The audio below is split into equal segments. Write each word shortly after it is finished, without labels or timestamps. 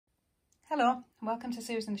Hello, welcome to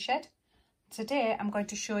Sue's in the Shed. Today I'm going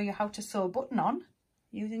to show you how to sew a button on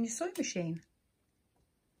using your sewing machine.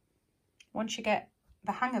 Once you get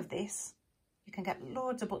the hang of this, you can get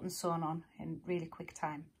loads of buttons sewn on in really quick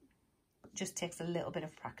time. It just takes a little bit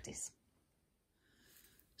of practice.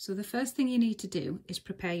 So the first thing you need to do is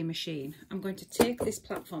prepare your machine. I'm going to take this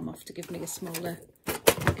platform off to give me a smaller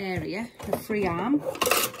area, a free arm,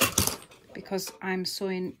 because I'm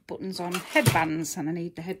sewing buttons on headbands and I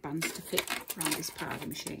need the headbands to fit around this part of the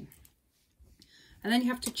machine. And then you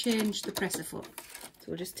have to change the presser foot. So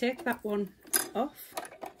we'll just take that one off,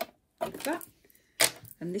 like that.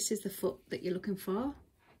 And this is the foot that you're looking for,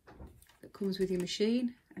 that comes with your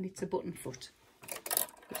machine, and it's a button foot.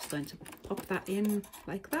 I'm just going to pop that in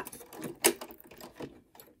like that.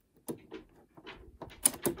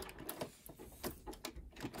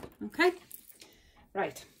 Okay,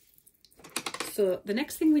 right. So the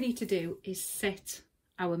next thing we need to do is set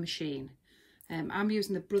our machine. I'm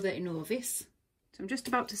using the Brother Innovis. So I'm just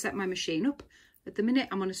about to set my machine up. At the minute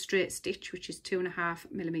I'm on a straight stitch, which is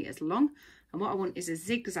 2.5mm long. And what I want is a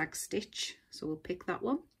zigzag stitch. So we'll pick that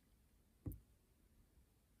one.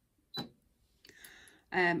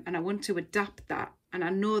 And I want to adapt that. And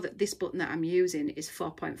I know that this button that I'm using is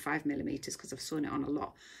 4.5mm because I've sewn it on a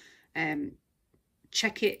lot.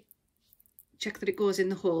 Check that it goes in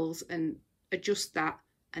the holes and adjust that,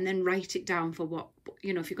 and then write it down for what,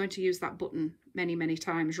 you know, if you're going to use that button many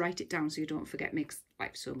times, write it down so you don't forget. It makes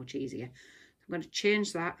life so much easier. So I'm going to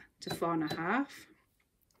change that to 4.5.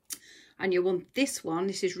 And you want this one,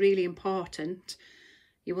 this is really important,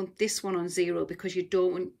 you want this one on 0 because you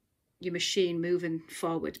don't want your machine moving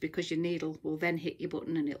forward, because your needle will then hit your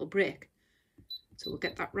button and it'll break. So we'll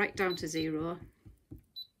get that right down to 0.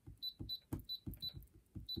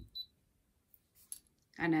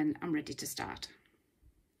 And then I'm ready to start.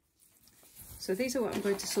 So these are what I'm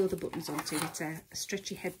going to sew the buttons onto. It's a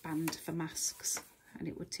stretchy headband for masks, and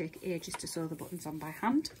it would take ages to sew the buttons on by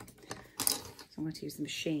hand. So I'm going to use the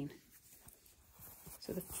machine.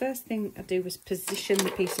 So the first thing I do is position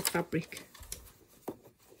the piece of fabric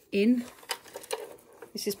in.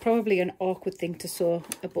 This is probably an awkward thing to sew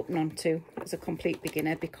a button onto as a complete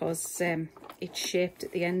beginner, because it's shaped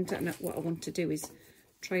at the end, and what I want to do is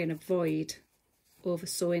try and avoid over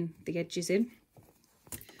sewing the edges in.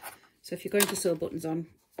 So if you're going to sew buttons on,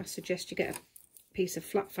 I suggest you get a piece of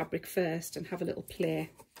flat fabric first and have a little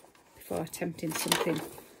play before attempting something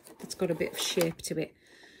that's got a bit of shape to it.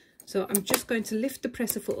 So I'm just going to lift the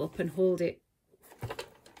presser foot up and hold it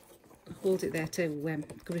there to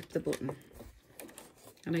grip the button.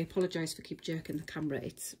 And I apologise for keep jerking the camera,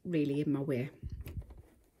 it's really in my way.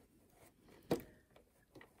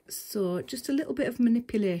 So just a little bit of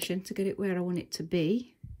manipulation to get it where I want it to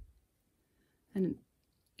be. And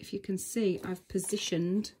if you can see, I've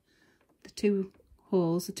positioned the two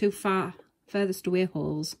holes, the two furthest away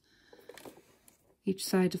holes, each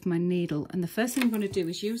side of my needle. And the first thing I'm going to do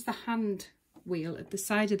is use the hand wheel at the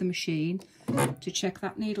side of the machine to check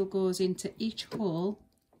that needle goes into each hole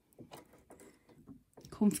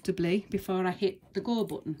comfortably before I hit the go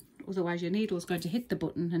button. Otherwise your needle is going to hit the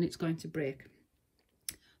button and it's going to break.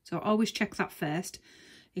 So always check that first.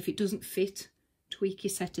 If it doesn't fit, tweak your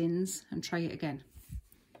settings and try it again.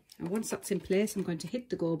 And once that's in place, I'm going to hit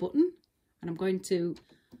the go button, and I'm going to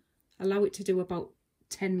allow it to do about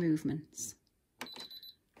 10 movements.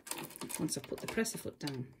 Once I've put the presser foot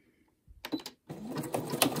down.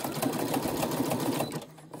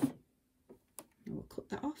 And we'll cut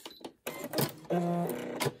that off.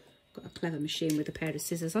 Got a clever machine with a pair of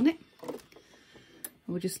scissors on it.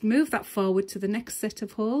 We'll just move that forward to the next set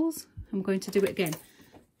of holes. I'm going to do it again.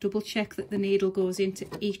 Double check that the needle goes into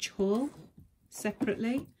each hole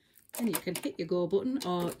separately. And you can hit your go button,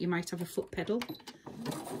 or you might have a foot pedal.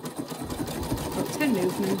 About 10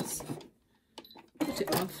 movements. Put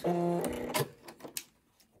it off.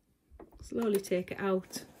 Slowly take it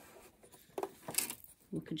out.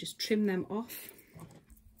 We can just trim them off.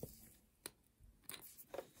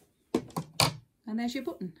 And there's your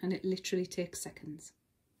button, and it literally takes seconds.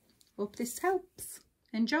 Hope this helps.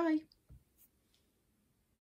 Enjoy!